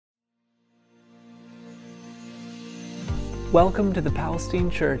Welcome to the Palestine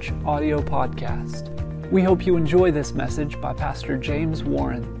Church audio podcast. We hope you enjoy this message by Pastor James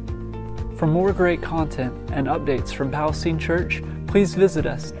Warren. For more great content and updates from Palestine Church, please visit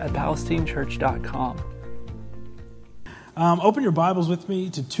us at palestinechurch.com. Open your Bibles with me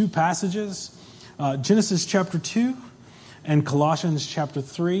to two passages, Genesis chapter 2 and Colossians chapter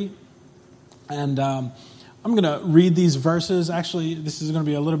 3. And I'm going to read these verses. Actually, this is going to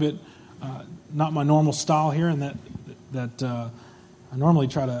be a little bit not my normal style here, in that I normally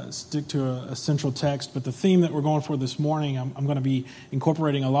try to stick to a central text. But the theme that we're going for this morning, I'm going to be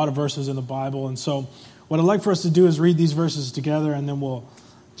incorporating a lot of verses in the Bible. And so what I'd like for us to do is read these verses together, and then we'll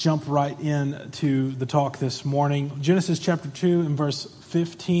jump right into the talk this morning. Genesis chapter 2 and verse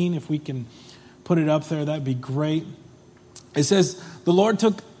 15, if we can put it up there, that'd be great. It says, "The Lord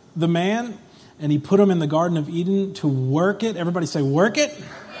took the man and he put him in the Garden of Eden to work it." Everybody say, work it.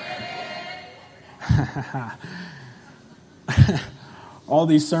 All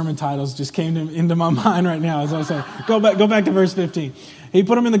these sermon titles just came into my mind right now as I was saying. Go back to verse 15. He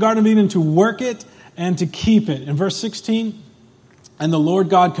put him in the Garden of Eden to work it and to keep it. In verse 16, "And the Lord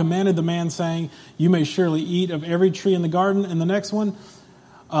God commanded the man, saying, you may surely eat of every tree in the garden." And the next one,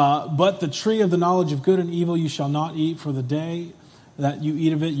 "But the tree of the knowledge of good and evil you shall not eat, for the day that you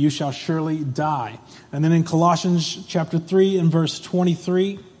eat of it, you shall surely die." And then in Colossians chapter 3 and verse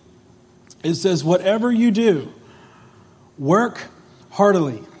 23, it says, "Whatever you do, work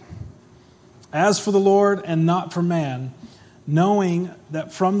heartily, as for the Lord and not for man, knowing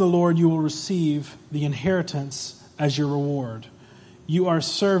that from the Lord you will receive the inheritance as your reward. You are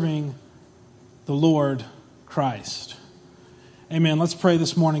serving the Lord Christ." Amen. Let's pray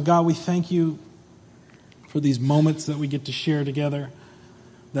this morning. God, we thank you for these moments that we get to share together,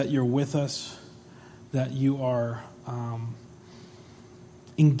 that you're with us, that you are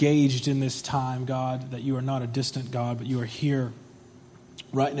engaged in this time, God, that you are not a distant God, but you are here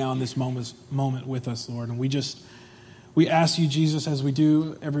right now in this moment with us, Lord. And we ask you, Jesus, as we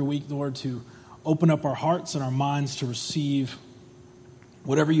do every week, Lord, to open up our hearts and our minds to receive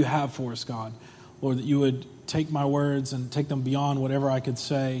whatever you have for us, God. Lord, that you would take my words and take them beyond whatever I could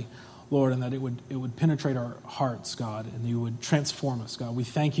say, Lord, and that it would penetrate our hearts, God, and you would transform us, God. We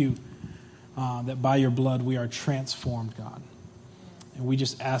thank you that by your blood we are transformed, God. And we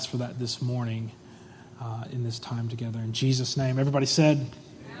just ask for that this morning in this time together. In Jesus' name, everybody said,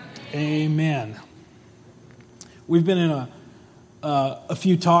 Amen. We've been in a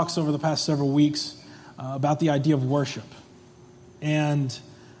few talks over the past several weeks about the idea of worship. And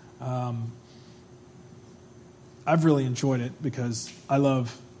I've really enjoyed it because I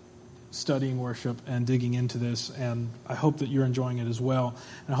love studying worship and digging into this, and I hope that you're enjoying it as well.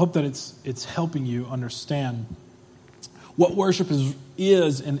 And I hope that it's helping you understand what worship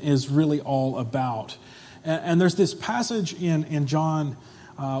is really all about. And there's this passage in John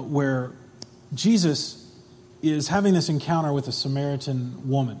where Jesus is having this encounter with a Samaritan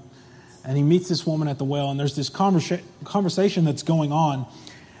woman. And he meets this woman at the well, and there's this conversation that's going on.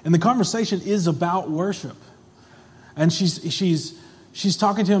 And the conversation is about worship. And she's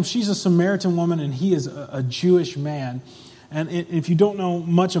talking to him. She's a Samaritan woman, and he is a Jewish man. And if you don't know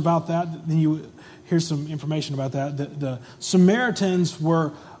much about that, then here's some information about that. The Samaritans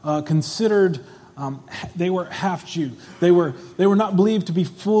were considered, they were half Jew. They were not believed to be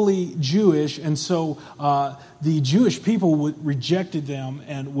fully Jewish, and so the Jewish people rejected them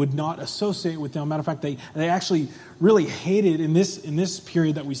and would not associate with them. Matter of fact, they actually really hated, in this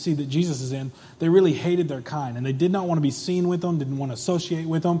period that we see that Jesus is in, they really hated their kind, and they did not want to be seen with them, didn't want to associate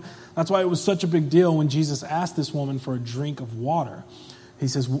with them. That's why it was such a big deal when Jesus asked this woman for a drink of water. He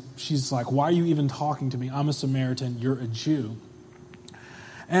says, she's like, "Why are you even talking to me? I'm a Samaritan, you're a Jew."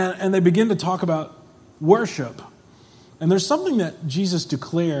 And they begin to talk about worship. And there's something that Jesus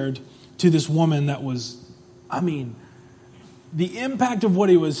declared to this woman that was, the impact of what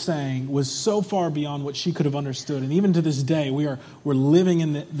he was saying was so far beyond what she could have understood. And even to this day, we're living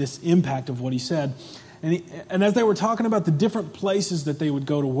in this impact of what he said. And as they were talking about the different places that they would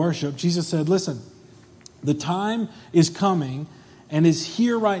go to worship, Jesus said, "Listen, the time is coming and is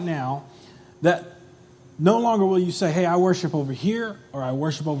here right now that no longer will you say, 'Hey, I worship over here,' or 'I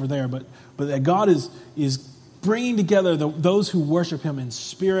worship over there,' but that God is bringing together those who worship him in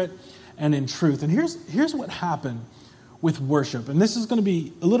spirit and in truth." And here's what happened with worship. And this is going to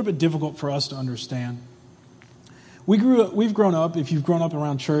be a little bit difficult for us to understand. We've grown up, if you've grown up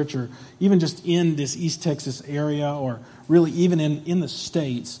around church or even just in this East Texas area or really even in the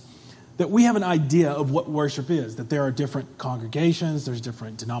States, that we have an idea of what worship is, that there are different congregations, there's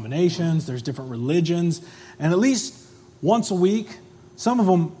different denominations, there's different religions, and at least once a week, some of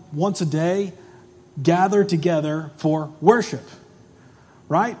them once a day, gather together for worship,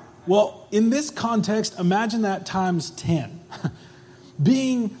 right? Well, in this context, imagine that times 10.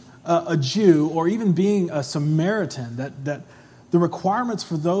 Being a Jew or even being a Samaritan, that the requirements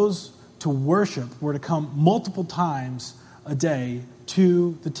for those to worship were to come multiple times a day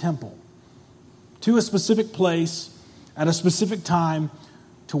to the temple, to a specific place at a specific time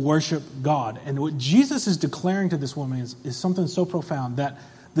to worship God. And what Jesus is declaring to this woman is something so profound, that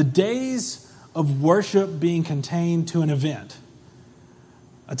the days of worship being contained to an event,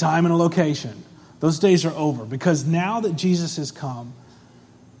 a time and a location, those days are over. Because now that Jesus has come,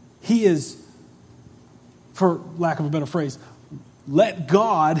 he is, for lack of a better phrase, let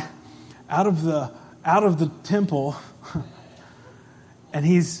God out of the temple, and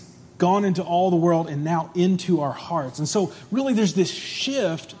he's gone into all the world and now into our hearts. And so really there's this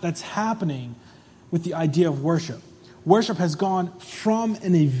shift that's happening with the idea of worship. Worship has gone from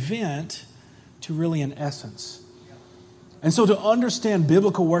an event to really an essence. And so to understand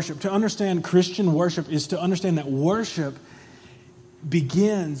biblical worship, to understand Christian worship, is to understand that worship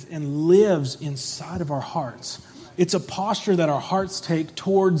begins and lives inside of our hearts. It's a posture that our hearts take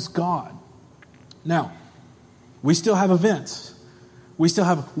towards God. Now, we still have events. We still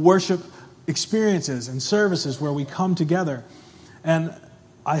have worship experiences and services where we come together. And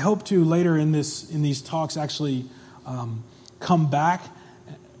I hope to later in these talks actually come back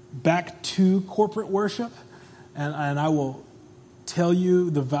to corporate worship. And I will tell you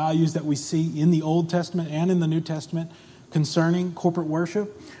the values that we see in the Old Testament and in the New Testament concerning corporate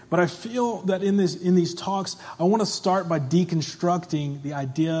worship. But I feel that in these talks, I want to start by deconstructing the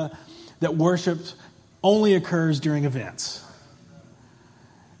idea that worship only occurs during events.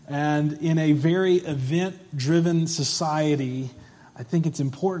 And in a very event-driven society, I think it's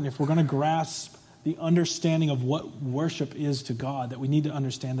important, if we're going to grasp the understanding of what worship is to God, that we need to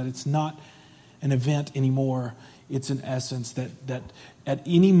understand that it's not an event anymore. It's an essence that at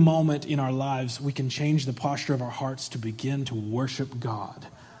any moment in our lives, we can change the posture of our hearts to begin to worship God.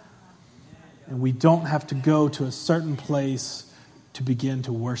 And we don't have to go to a certain place to begin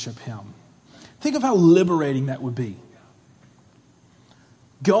to worship Him. Think of how liberating that would be.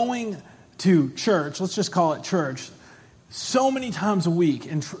 Going to church, let's just call it church, so many times a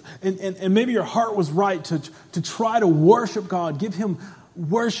week, and maybe your heart was right to try to worship God, give Him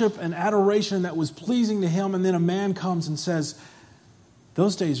worship and adoration that was pleasing to Him, and then a man comes and says,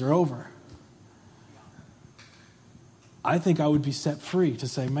 those days are over. I think I would be set free to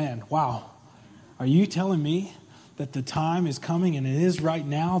say, man, wow, are you telling me that the time is coming, and it is right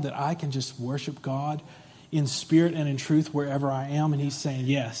now, that I can just worship God in spirit and in truth wherever I am? And He's saying,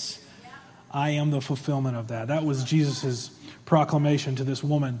 yes, I am the fulfillment of that. That was Jesus' proclamation to this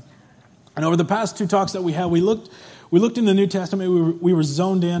woman. And over the past two talks that we had, we looked in the New Testament. We were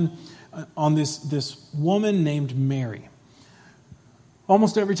zoned in on this woman named Mary.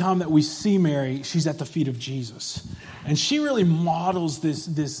 Almost every time that we see Mary, she's at the feet of Jesus. And she really models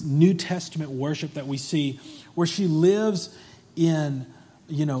this New Testament worship that we see, where she lives in,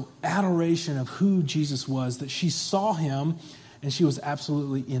 adoration of who Jesus was, that she saw Him and she was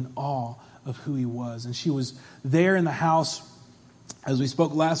absolutely in awe of who He was. And she was there in the house, as we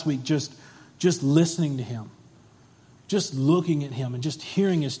spoke last week, just listening to Him, just looking at Him and just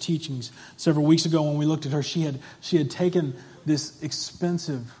hearing His teachings. Several weeks ago when we looked at her, she had taken this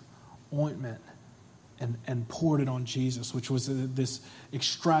expensive ointment and poured it on Jesus, which was this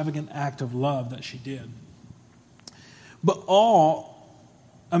extravagant act of love that she did. But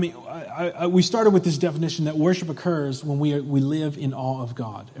we started with this definition that worship occurs when we live in awe of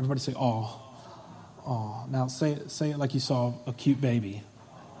God. Everybody say awe. Awe. Now say it like you saw a cute baby.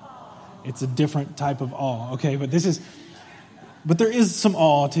 It's a different type of awe, okay? But there is some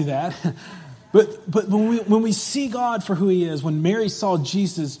awe to that. But when we see God for who He is, when Mary saw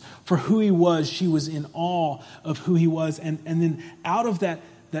Jesus for who He was, she was in awe of who He was. And then out of that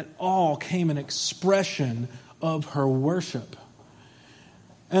awe came an expression of her worship.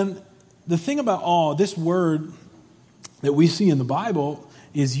 And the thing about awe, this word that we see in the Bible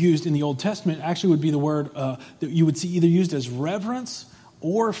is used in the Old Testament, actually would be the word that you would see either used as reverence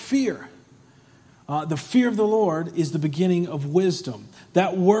or fear. The fear of the Lord is the beginning of wisdom.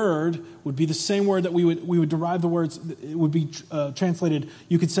 That word would be the same word that we would derive the words. It would be translated,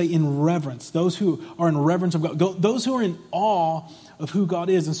 you could say, in reverence. Those who are in reverence of God. Those who are in awe of who God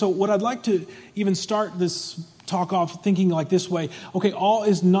is. And so what I'd like to even start this talk off thinking like this way. Okay, awe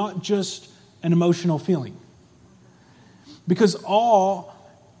is not just an emotional feeling. Because awe,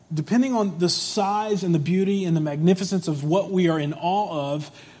 depending on the size and the beauty and the magnificence of what we are in awe of,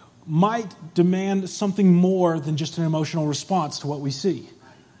 might demand something more than just an emotional response to what we see.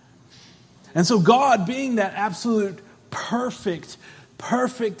 And so God, being that absolute perfect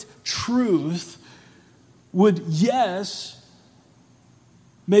truth, would, yes,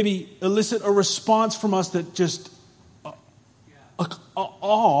 maybe elicit a response from us that just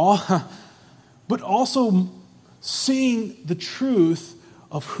awe, but also seeing the truth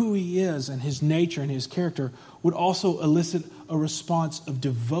of who He is and His nature and His character would also elicit a response of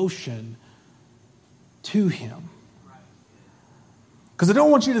devotion to Him. Because I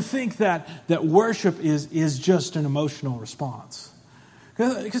don't want you to think that worship is just an emotional response.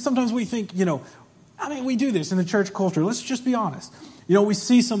 Because sometimes we think, we do this in the church culture. Let's just be honest. We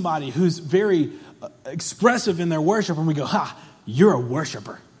see somebody who's very expressive in their worship and we go, you're a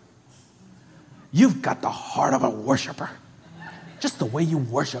worshiper. You've got the heart of a worshiper. Just the way you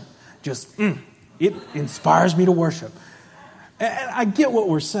worship, it inspires me to worship. And I get what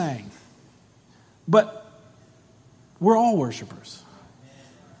we're saying. But we're all worshipers.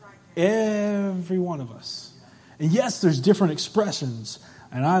 Every one of us. And yes, there's different expressions.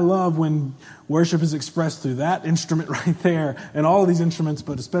 And I love when worship is expressed through that instrument right there and all of these instruments,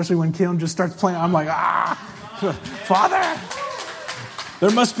 but especially when Kim just starts playing, I'm like, Father,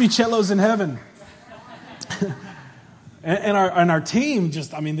 there must be cellos in heaven. and our team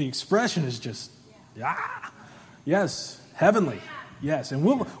the expression is just, yes, heavenly, yes. And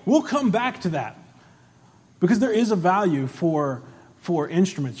we'll come back to that because there is a value for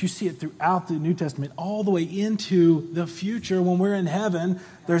instruments. You see it throughout the New Testament, all the way into the future. When we're in heaven,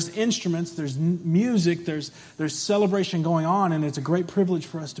 there's instruments, there's music, there's celebration going on, and it's a great privilege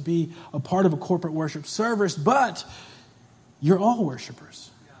for us to be a part of a corporate worship service, but you're all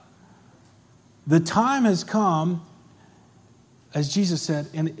worshipers. The time has come, as Jesus said,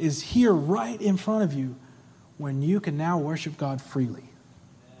 and is here right in front of you, when you can now worship God freely.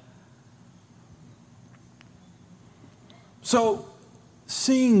 So,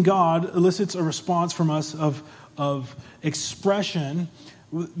 seeing God elicits a response from us of expression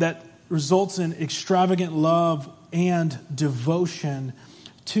that results in extravagant love and devotion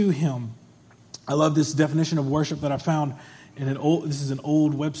to Him. I love this definition of worship that I found in this is an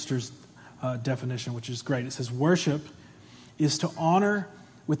old Webster's definition, which is great. It says, worship is to honor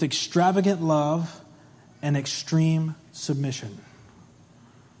with extravagant love and extreme submission.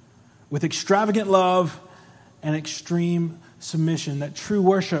 With extravagant love and extreme submission. That true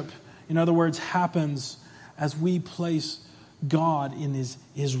worship, in other words, happens as we place God in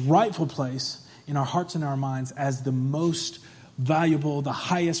his rightful place in our hearts and our minds as the most valuable, the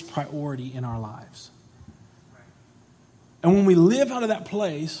highest priority in our lives. And when we live out of that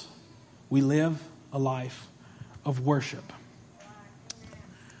place, we live a life of worship.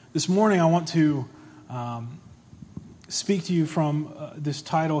 This morning I want to speak to you from this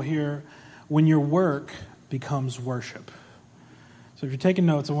title here, When Your Work Becomes Worship. So if you're taking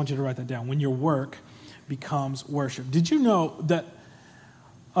notes, I want you to write that down. When your work becomes worship. Did you know that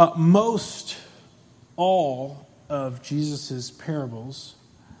most all of Jesus' parables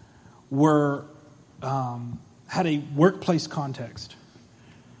had a workplace context?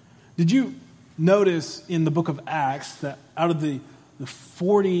 Did you notice in the book of Acts that out of the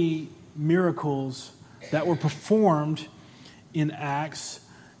 40 miracles that were performed in Acts,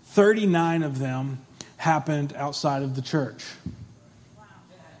 39 of them happened outside of the church?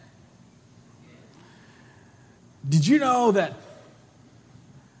 Did you know that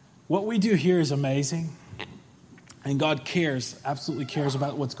what we do here is amazing? And God absolutely cares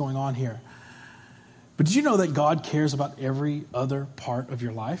about what's going on here. But did you know that God cares about every other part of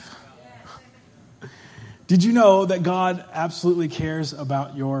your life? Did you know that God absolutely cares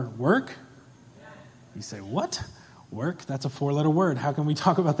about your work? You say, what? Work? That's a 4-letter word. How can we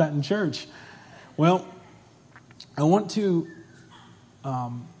talk about that in church? Well, I want to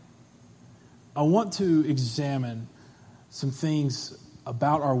examine some things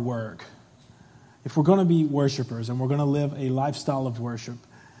about our work. If we're going to be worshipers and we're going to live a lifestyle of worship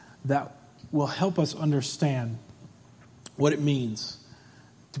that will help us understand what it means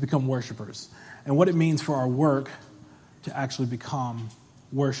to become worshipers and what it means for our work to actually become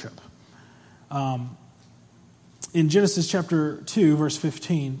worship. In Genesis chapter 2, verse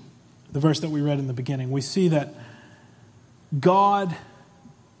 15, the verse that we read in the beginning, we see that God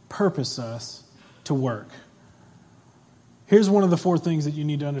purposed us to work. Here's one of the 4 things that you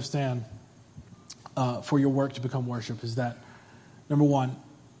need to understand for your work to become worship is that, number 1,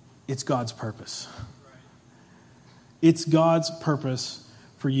 it's God's purpose. It's God's purpose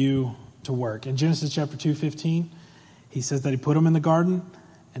for you to work. In Genesis chapter 2:15, he says that he put them in the garden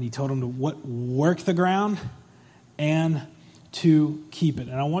and he told them to work the ground and to keep it.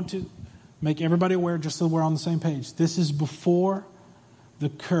 And I want to make everybody aware, just so we're on the same page, this is before the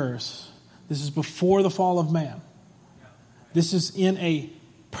curse This is before the fall of man. This is in a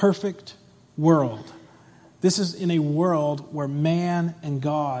perfect world. This is in a world where man and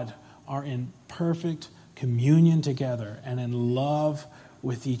God are in perfect communion together and in love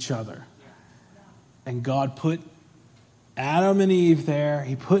with each other. And God put Adam and Eve there.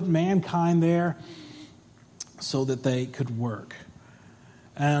 He put mankind there so that they could work.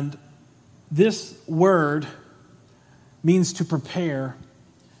 And this word means to prepare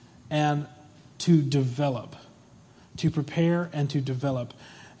and to develop. To prepare and to develop.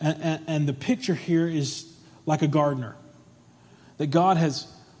 And the picture here is like a gardener. That God has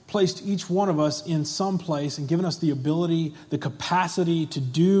placed each one of us in some place and given us the ability, the capacity to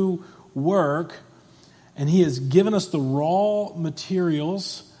do work. And He has given us the raw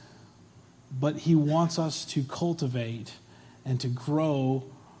materials, but He wants us to cultivate and to grow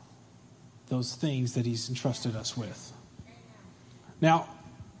those things that He's entrusted us with. Now,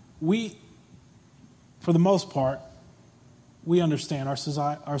 we, for the most part, we understand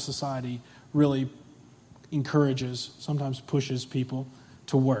our society really encourages, sometimes pushes people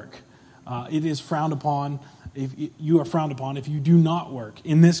to work. It is frowned upon. If you are frowned upon if you do not work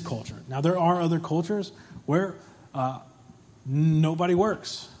in this culture. Now, there are other cultures where nobody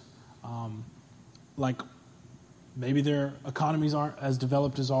works. Like maybe their economies aren't as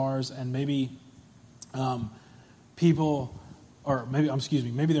developed as ours, and maybe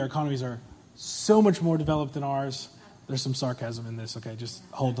maybe their economies are so much more developed than ours. There's some sarcasm in this, okay? Just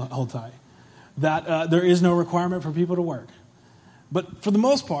hold tight. That there is no requirement for people to work. But for the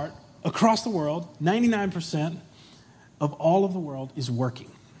most part, across the world, 99% of all of the world is working.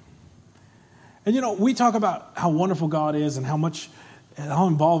 And we talk about how wonderful God is and how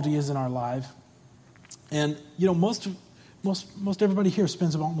involved He is in our life. And most everybody here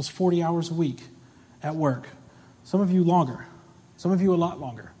spends about almost 40 hours a week at work. Some of you longer. Some of you a lot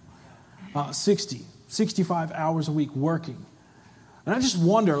longer. 60, 65 hours a week working. And I just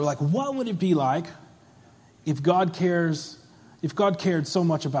wonder, what would it be like if God cared so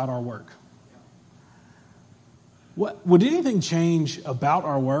much about our work? Would anything change about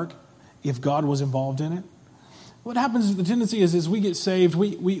our work if God was involved in it? What happens, the tendency is we get saved,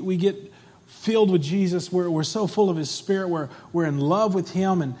 we get filled with Jesus, we're so full of His Spirit, we're in love with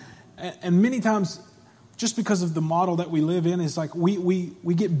Him, and many times, just because of the model that we live in, is like we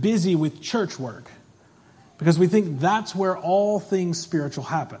get busy with church work. Because we think that's where all things spiritual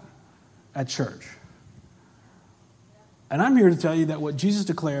happen, at church. And I'm here to tell you that what Jesus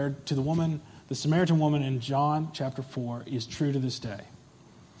declared to the Samaritan woman in John chapter 4 is true to this day.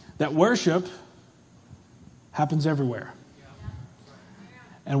 That worship happens everywhere.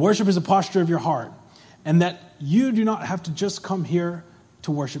 And worship is a posture of your heart. And that you do not have to just come here to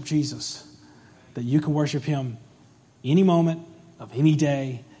worship Jesus. That you can worship Him any moment of any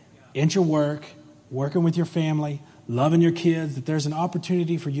day, at your work, working with your family, loving your kids, that there's an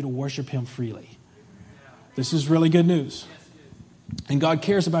opportunity for you to worship Him freely. This is really good news. And God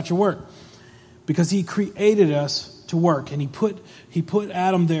cares about your work because He created us to work, and He put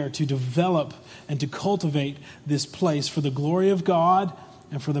Adam there to develop and to cultivate this place for the glory of God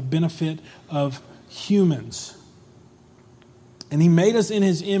and for the benefit of humans. And He made us in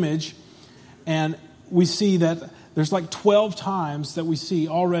His image, and we see that there's 12 times that we see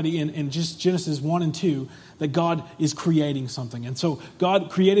already in just Genesis 1 and 2 that God is creating something. And so God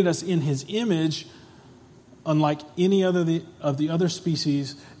created us in His image, unlike any of the other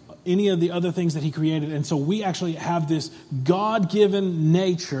species, any of the other things that He created. And so we actually have this God-given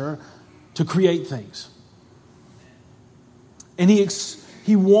nature to create things. And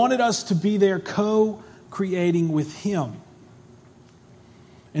He wanted us to be there co-creating with Him.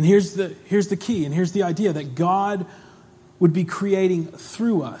 And here's the key, and here's the idea, that God would be creating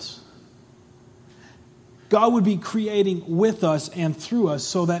through us. God would be creating with us and through us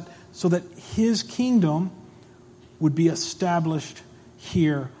so that His kingdom would be established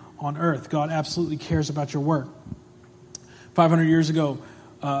here on earth. God absolutely cares about your work. 500 years ago,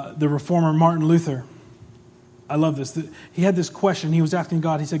 the reformer Martin Luther, I love this. He had this question. He was asking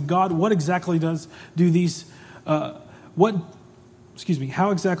God. He said, God, how exactly does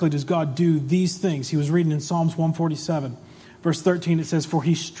God do these things? He was reading in Psalms 147, verse 13. It says, for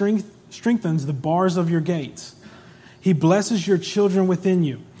He strengthens the bars of your gates. He blesses your children within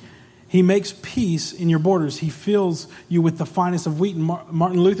you. He makes peace in your borders. He fills you with the finest of wheat. And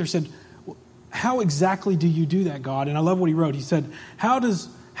Martin Luther said, how exactly do you do that, God? And I love what he wrote. He said, how does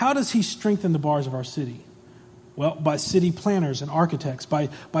He strengthen the bars of our city? Well, by city planners and architects, by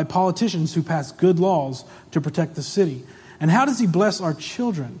politicians who pass good laws to protect the city. And how does He bless our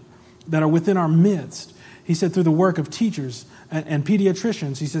children that are within our midst? He said through the work of teachers and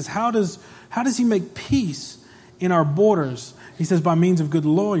pediatricians. He says, how does he make peace in our borders? He says, by means of good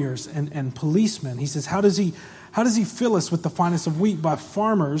lawyers and policemen. He says, how does he fill us with the finest of wheat? By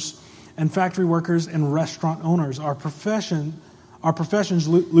farmers and factory workers and restaurant owners. Our professions,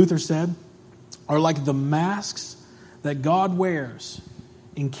 Luther said, are like the masks that God wears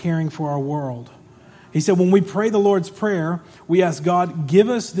in caring for our world. He said, when we pray the Lord's Prayer, we ask God, give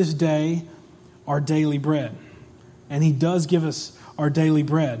us this day our daily bread. And he does give us our daily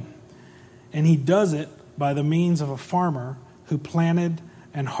bread. And he does it by the means of a farmer who planted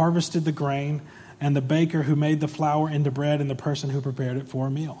and harvested the grain, and the baker who made the flour into bread, and the person who prepared it for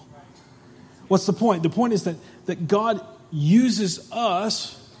a meal. What's the point? The point is that God uses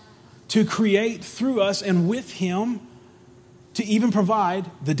us to create through us and with him to even provide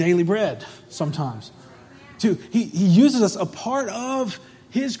the daily bread sometimes. He uses us a part of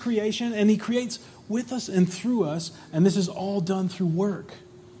his creation, and he creates with us and through us, and this is all done through work.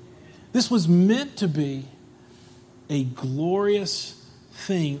 This was meant to be a glorious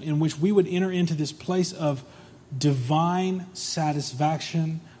thing in which we would enter into this place of divine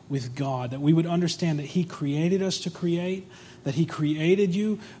satisfaction with God, that we would understand that he created us to create, that he created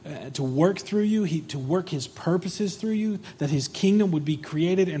you to work through you, to work his purposes through you, that his kingdom would be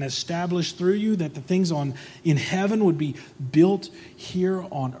created and established through you, that the things in heaven would be built here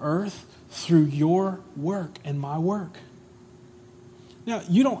on earth through your work and my work. Now,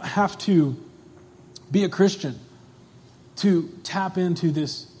 you don't have to be a Christian to tap into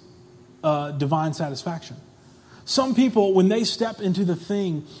this divine satisfaction. Some people, when they step into the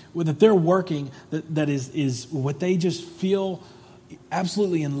thing that they're working, that is what they just feel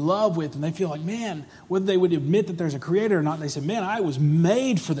absolutely in love with, and they feel like, man, whether they would admit that there's a creator or not, they say, man, I was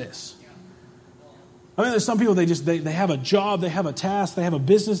made for this. I mean, there's some people, they have a job, they have a task, they have a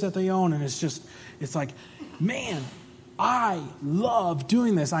business that they own, and it's like, man, I love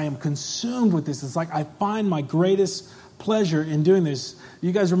doing this. I am consumed with this. It's like I find my greatest pleasure in doing this.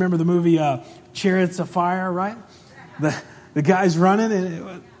 You guys remember the movie Chariots of Fire, right? The guy's running,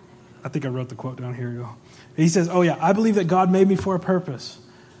 and I think I wrote the quote down. Here you go. He says, oh yeah, I believe that God made me for a purpose,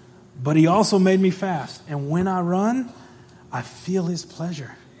 but he also made me fast. And when I run, I feel his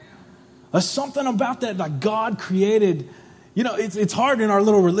pleasure. There's something about that, like God created. You know, it's hard in our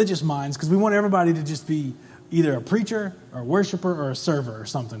little religious minds because we want everybody to just be either a preacher or a worshiper or a server or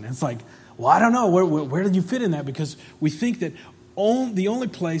something. It's like, well, I don't know. Where did you fit in that? Because we think that the only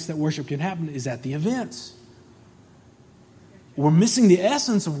place that worship can happen is at the events. We're missing the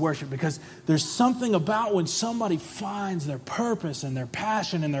essence of worship because there's something about when somebody finds their purpose and their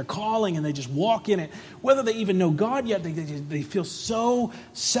passion and their calling and they just walk in it. Whether they even know God yet, they feel so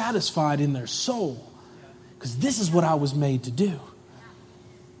satisfied in their soul because this is what I was made to do.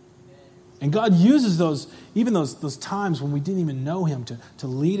 And God uses those times when we didn't even know him to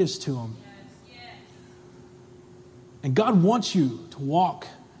lead us to him. And God wants you to walk.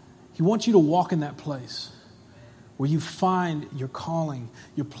 He wants you to walk in that place where you find your calling,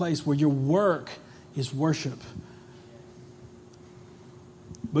 your place where your work is worship.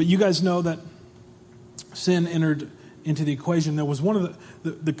 But you guys know that sin entered into the equation. There was one of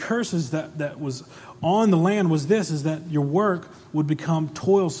the curses that was on the land was that your work would become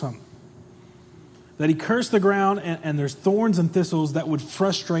toilsome. That he cursed the ground and there's thorns and thistles that would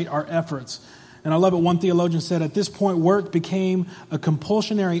frustrate our efforts. And I love it. One theologian said, at this point, work became a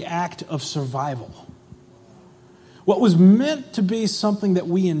compulsionary act of survival. What was meant to be something that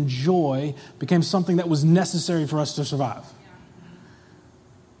we enjoy became something that was necessary for us to survive.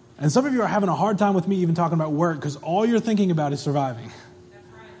 And some of you are having a hard time with me even talking about work because all you're thinking about is surviving.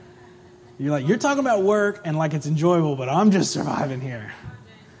 You're like, you're talking about work and like it's enjoyable, but I'm just surviving here.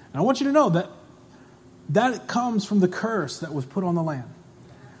 And I want you to know that comes from the curse that was put on the land.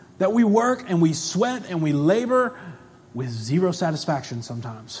 That we work and we sweat and we labor with zero satisfaction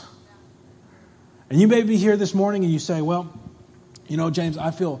sometimes. And you may be here this morning and you say, well, you know, James,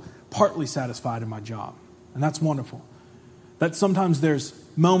 I feel partly satisfied in my job. And that's wonderful. That sometimes there's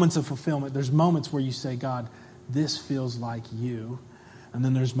moments of fulfillment. There's moments where you say, God, this feels like you. And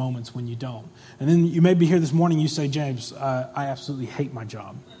then there's moments when you don't. And then you may be here this morning and you say, James, I absolutely hate my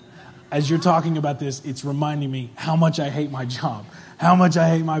job. As you're talking about this, it's reminding me how much I hate my job, how much I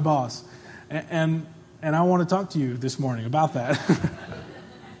hate my boss. And I want to talk to you this morning about that.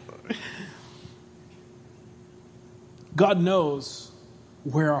 God knows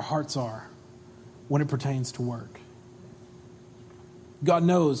where our hearts are when it pertains to work. God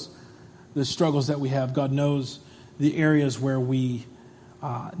knows the struggles that we have. God knows the areas where we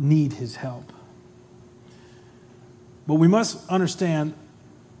need his help. But we must understand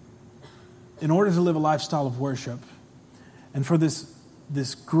in order to live a lifestyle of worship, and for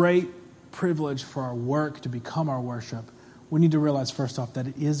this great privilege for our work to become our worship, we need to realize first off that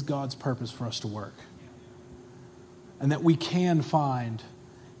it is God's purpose for us to work. And that we can find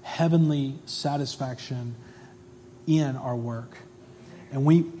heavenly satisfaction in our work. And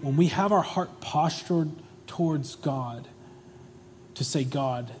when we have our heart postured towards God to say,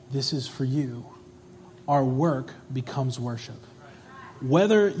 God, this is for you, our work becomes worship.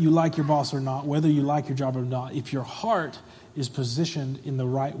 Whether you like your boss or not, whether you like your job or not, if your heart is positioned in the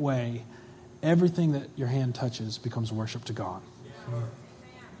right way, everything that your hand touches becomes worship to God.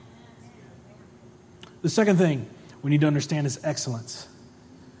 The second thing we need to understand is excellence.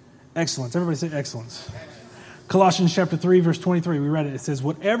 Excellence. Everybody say excellence. Colossians chapter 3, verse 23, we read it. It says,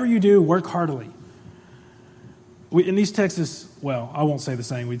 whatever you do, work heartily. In these texts, well, I won't say the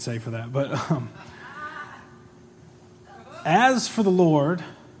saying we'd say for that, but as for the Lord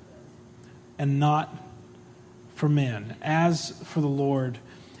and not for men. As for the Lord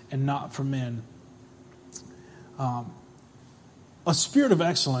and not for men. A spirit of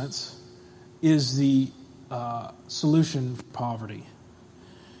excellence is the solution for poverty.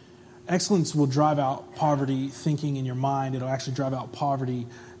 Excellence will drive out poverty thinking in your mind. It'll actually drive out poverty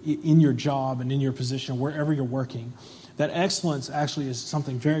in your job and in your position, wherever you're working. That excellence actually is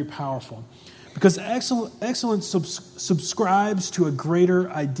something very powerful. Because excellence subscribes to a greater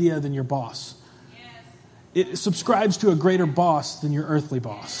idea than your boss. It subscribes to a greater boss than your earthly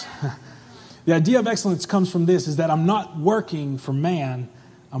boss. The idea of excellence comes from this, is that I'm not working for man,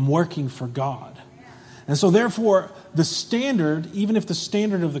 I'm working for God. And so therefore, the standard, even if the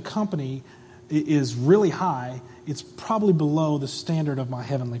standard of the company is really high, it's probably below the standard of my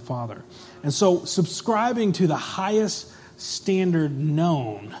Heavenly Father. And so subscribing to the highest standard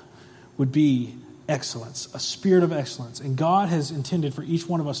known would be excellence, a spirit of excellence. And God has intended for each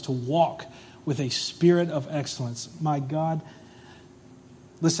one of us to walk with a spirit of excellence. My God,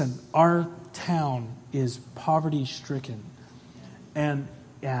 listen, our town is poverty-stricken. And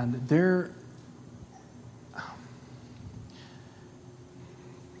there...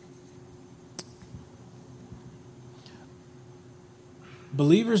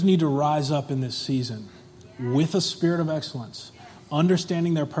 Believers need to rise up in this season with a spirit of excellence,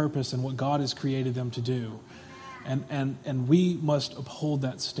 understanding their purpose and what God has created them to do. And we must uphold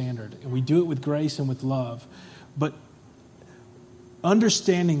that standard. And we do it with grace and with love. But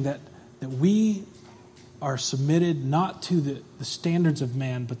understanding that we are submitted not to the standards of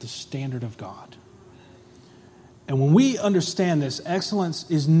man, but the standard of God. And when we understand this,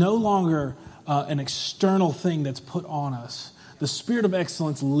 excellence is no longer an external thing that's put on us. The spirit of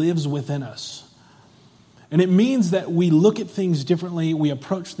excellence lives within us. And it means that we look at things differently, we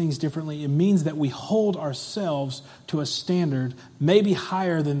approach things differently. It means that we hold ourselves to a standard maybe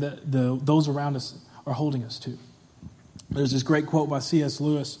higher than those around us are holding us to. There's this great quote by C.S.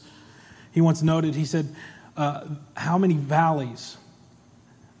 Lewis. He once noted, he said, how many valleys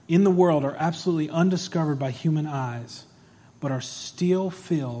in the world are absolutely undiscovered by human eyes, but are still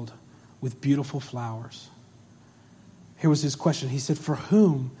filled with beautiful flowers? Here was his question. He said, for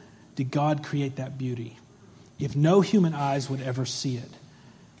whom did God create that beauty, if no human eyes would ever see it?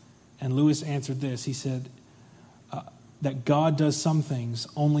 And Lewis answered this. He said that God does some things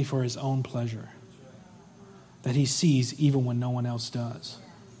only for his own pleasure, that he sees even when no one else does.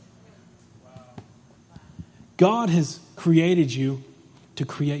 God has created you to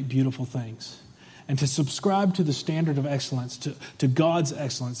create beautiful things. And to subscribe to the standard of excellence, to God's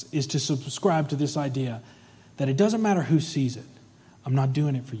excellence, is to subscribe to this idea that it doesn't matter who sees it. I'm not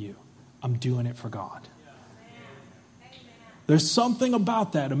doing it for you. I'm doing it for God. There's something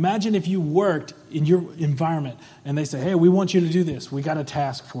about that. Imagine if you worked in your environment and they say, hey, we want you to do this. We got a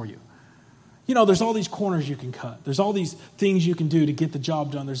task for you. You know, there's all these corners you can cut. There's all these things you can do to get the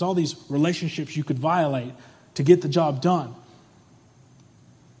job done. There's all these relationships you could violate to get the job done.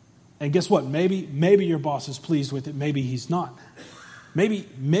 And guess what? Maybe your boss is pleased with it. Maybe he's not. Maybe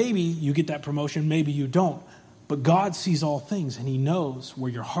you get that promotion. Maybe you don't. But God sees all things, and he knows where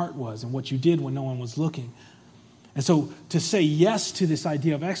your heart was and what you did when no one was looking. And so to say yes to this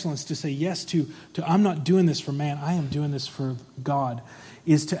idea of excellence, to say yes to I'm not doing this for man, I am doing this for God,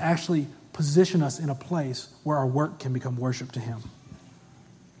 is to actually position us in a place where our work can become worship to him.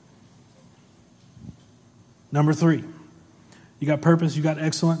 Number 3, you got purpose, you got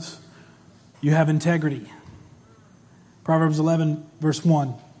excellence, you have integrity. Proverbs 11, verse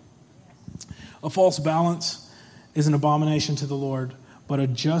 1. A false balance is an abomination to the Lord, but a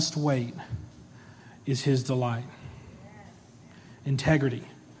just weight is his delight. Integrity.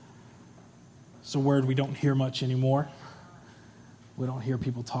 It's a word we don't hear much anymore. We don't hear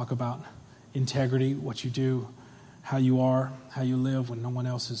people talk about integrity, what you do, how you are, how you live when no one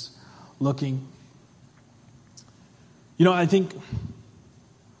else is looking. You know, I think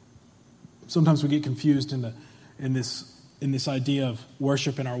sometimes we get confused in this idea of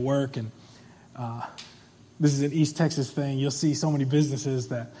worship in our work, and this is an East Texas thing. You'll see so many businesses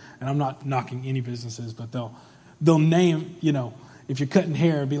that, and I'm not knocking any businesses, but they'll name, you know, if you're cutting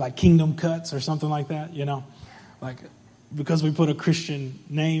hair, it'd be like Kingdom Cuts or something like that, you know, like because we put a Christian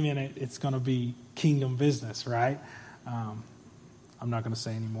name in it, it's going to be Kingdom Business, right? I'm not going to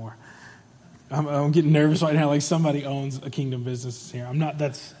say anymore. I'm getting nervous right now, like somebody owns a Kingdom Business here.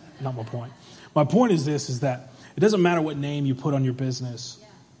 That's not my point. My point is this, is that it doesn't matter what name you put on your business.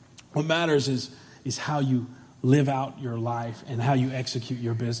 What matters is how you live out your life and how you execute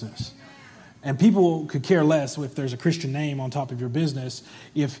your business. And people could care less if there's a Christian name on top of your business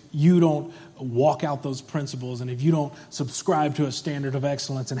if you don't walk out those principles and if you don't subscribe to a standard of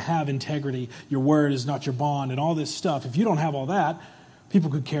excellence and have integrity, your word is not your bond and all this stuff. If you don't have all that, people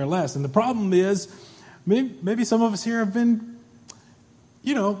could care less. And the problem is maybe some of us here have been,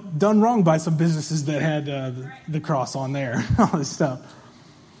 you know, done wrong by some businesses that had the cross on there, all this stuff.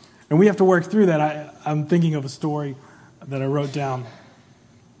 And we have to work through that. I'm thinking of a story that I wrote down.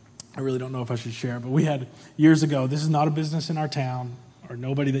 I really don't know if I should share it, but we had years ago, this is not a business in our town or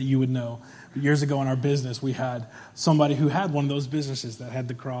nobody that you would know, but years ago in our business, we had somebody who had one of those businesses that had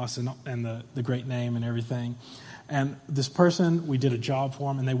the cross and the great name and everything. And this person, we did a job for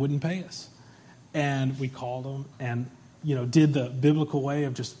them and they wouldn't pay us. And we called them and, you know, did the biblical way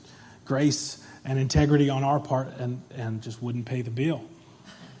of just grace and integrity on our part and just wouldn't pay the bill.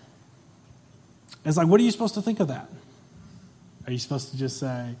 It's like, what are you supposed to think of that? Are you supposed to just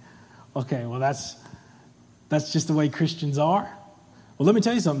say, okay, well, that's just the way Christians are? Well, let me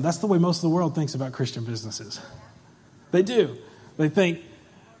tell you something. That's the way most of the world thinks about Christian businesses. They do. They think,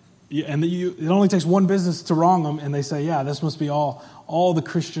 and it only takes one business to wrong them, and they say, yeah, this must be all the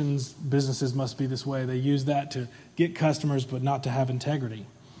Christians' businesses must be this way. They use that to get customers, but not to have integrity.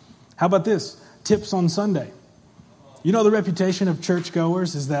 How about this? Tips on Sunday. You know, the reputation of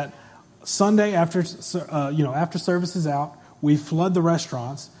churchgoers is that Sunday after service is out, we flood the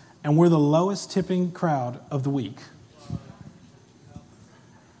restaurants, and we're the lowest tipping crowd of the week.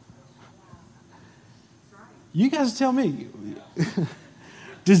 You guys tell me,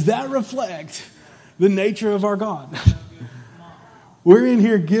 does that reflect the nature of our God? We're in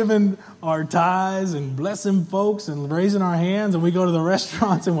here giving our tithes and blessing folks and raising our hands, and we go to the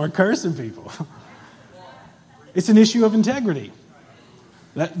restaurants and we're cursing people. It's an issue of integrity.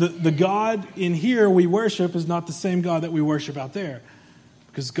 That the God in here we worship is not the same God that we worship out there,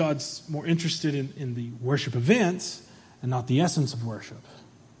 because God's more interested in the worship events and not the essence of worship.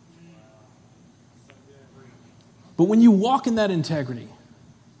 But when you walk in that integrity,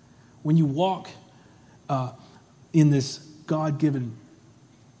 when you walk in this God-given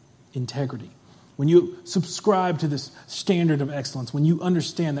integrity, when you subscribe to this standard of excellence, when you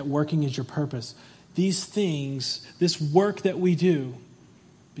understand that working is your purpose, these things, this work that we do,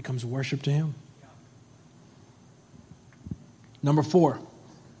 becomes worship to Him. Number 4.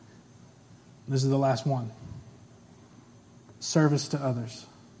 This is the last one. Service to others.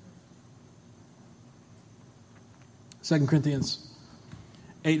 2 Corinthians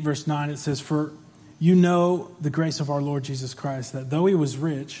 8 verse 9, it says, "For you know the grace of our Lord Jesus Christ, that though He was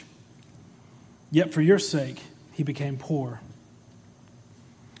rich, yet for your sake He became poor,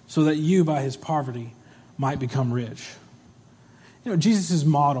 so that you by His poverty might become rich." You know, Jesus'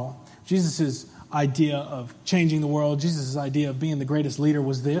 model, Jesus' idea of changing the world, Jesus' idea of being the greatest leader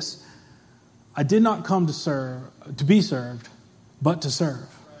was this: I did not come to be served, but to serve.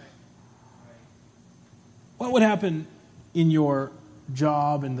 What would happen in your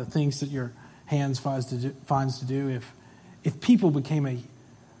job and the things that your hands finds to do if people became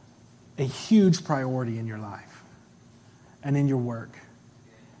a huge priority in your life and in your work?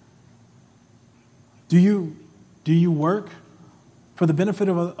 Do you work for the benefit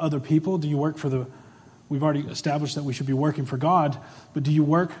of other people? Do you work we've already established that we should be working for God, but do you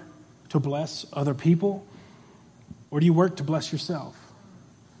work to bless other people? Or do you work to bless yourself?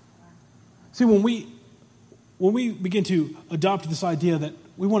 See, when we begin to adopt this idea that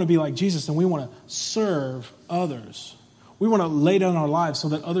we want to be like Jesus and we want to serve others, we want to lay down our lives so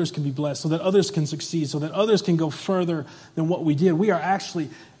that others can be blessed, so that others can succeed, so that others can go further than what we did, we are actually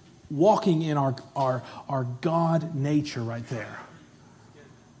walking in our God nature right there.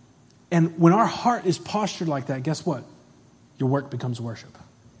 And when our heart is postured like that, guess what? Your work becomes worship.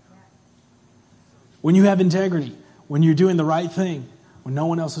 When you have integrity, when you're doing the right thing, when no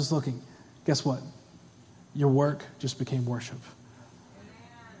one else is looking, guess what? Your work just became worship.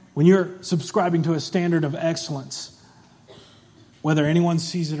 when you're subscribing to a standard of excellence, whether anyone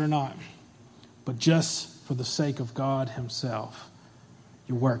sees it or not, but just for the sake of God himself,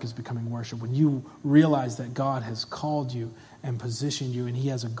 your work is becoming worship. When you realize that God has called you and positioned you and he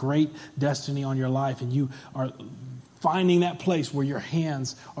has a great destiny on your life, and you are finding that place where your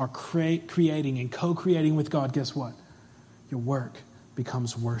hands are creating and co-creating with God, guess what? Your work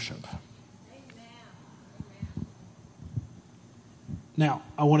becomes worship. Amen. Now,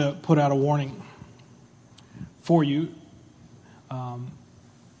 I want to put out a warning for you,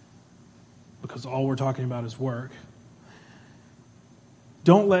 because all we're talking about is work.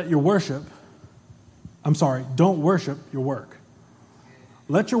 Don't worship your work.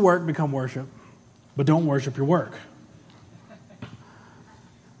 Let your work become worship, but don't worship your work.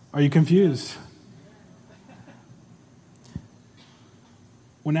 Are you confused?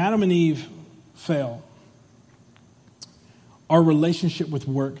 When Adam and Eve fell, our relationship with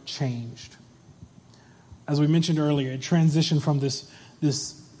work changed. As we mentioned earlier, it transitioned from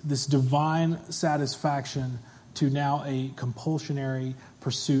this divine satisfaction to now a compulsionary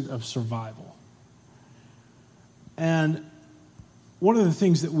pursuit of survival. And one of the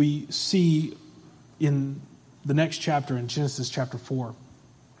things that we see in the next chapter, in Genesis chapter 4,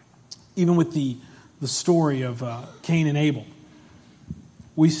 even with the story of Cain and Abel,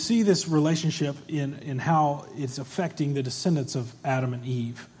 we see this relationship in how it's affecting the descendants of Adam and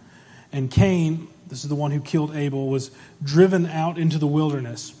Eve. And Cain, this is the one who killed Abel, was driven out into the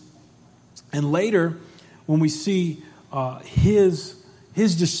wilderness. And later, when we see his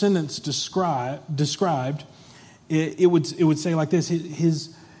descendants described, it would say like this: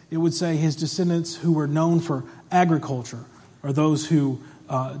 it would say his descendants who were known for agriculture, or those who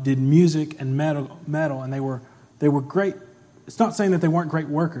did music and metal, and they were great. It's not saying that they weren't great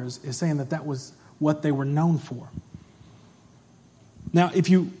workers. It's saying that was what they were known for. Now, if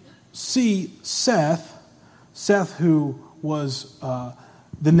you see Seth, who was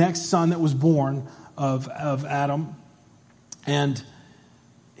the next son that was born of Adam, and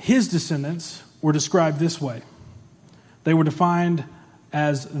his descendants were described this way. They were defined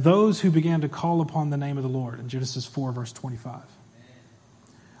as those who began to call upon the name of the Lord in Genesis 4, verse 25.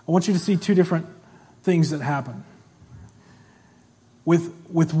 I want you to see two different things that happen.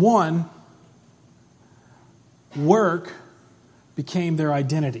 With one, work became their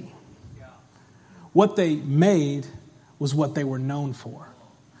identity. What they made was what they were known for.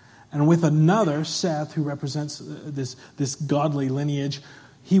 And with another, Seth, who represents this godly lineage,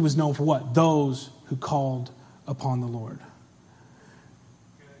 he was known for what? Those who called upon the Lord.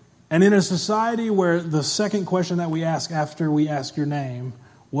 And in a society where the second question that we ask after we ask your name,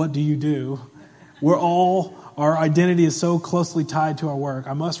 what do you do? Our identity is so closely tied to our work.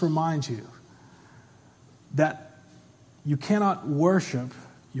 I must remind you that you cannot worship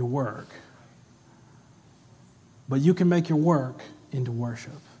your work, but you can make your work into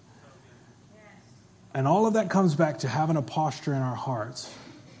worship. And all of that comes back to having a posture in our hearts.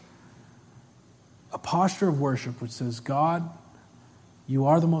 A posture of worship which says, God, you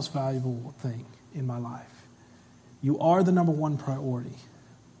are the most valuable thing in my life. You are the number one priority.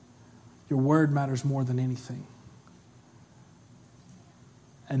 Your word matters more than anything.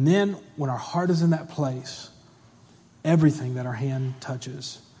 And then when our heart is in that place, everything that our hand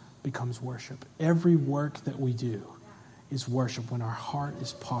touches becomes worship. Every work that we do is worship when our heart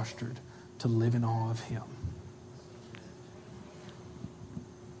is postured to live in awe of Him.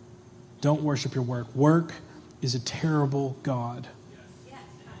 Don't worship your work. Work is a terrible God.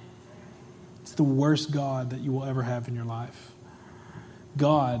 It's the worst God that you will ever have in your life.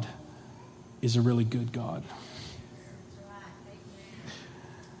 God is a really good God.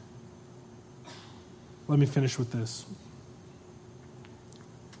 Let me finish with this.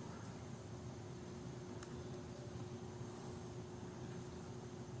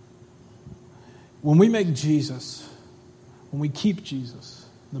 When we make Jesus, when we keep Jesus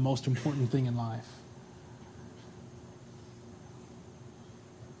the most important thing in life,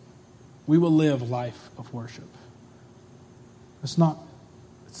 we will live a life of worship. It's not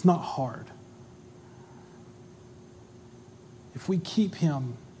hard. If we keep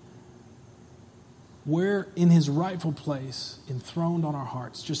Him where in His rightful place, enthroned on our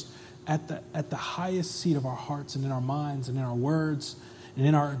hearts, just at the highest seat of our hearts and in our minds and in our words and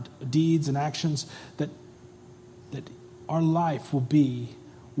in our deeds and actions, that our life will be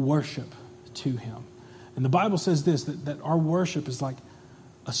worship to Him. And the Bible says this, that our worship is like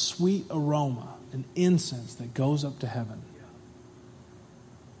a sweet aroma, an incense that goes up to heaven.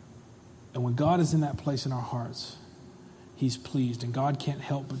 And when God is in that place in our hearts, He's pleased, and God can't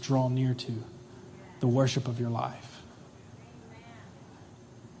help but draw near to the worship of your life.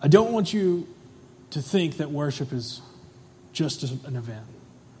 I don't want you to think that worship is just an event.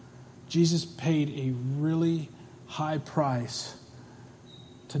 Jesus paid a really high price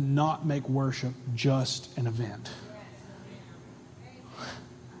to not make worship just an event.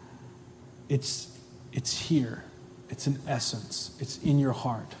 It's here. It's an essence. It's in your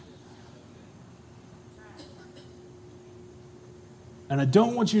heart. And I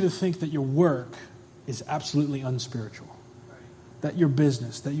don't want you to think that your work is absolutely unspiritual. That your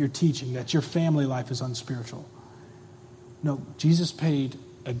business, that your teaching, that your family life is unspiritual. No, Jesus paid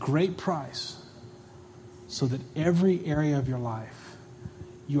a great price so that every area of your life,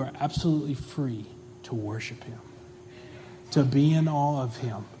 you are absolutely free to worship Him, to be in awe of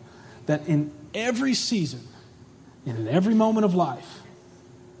Him. That in every season, in every moment of life,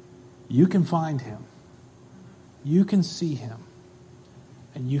 you can find Him, you can see Him,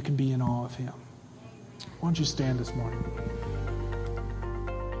 and you can be in awe of Him. Why don't you stand this morning?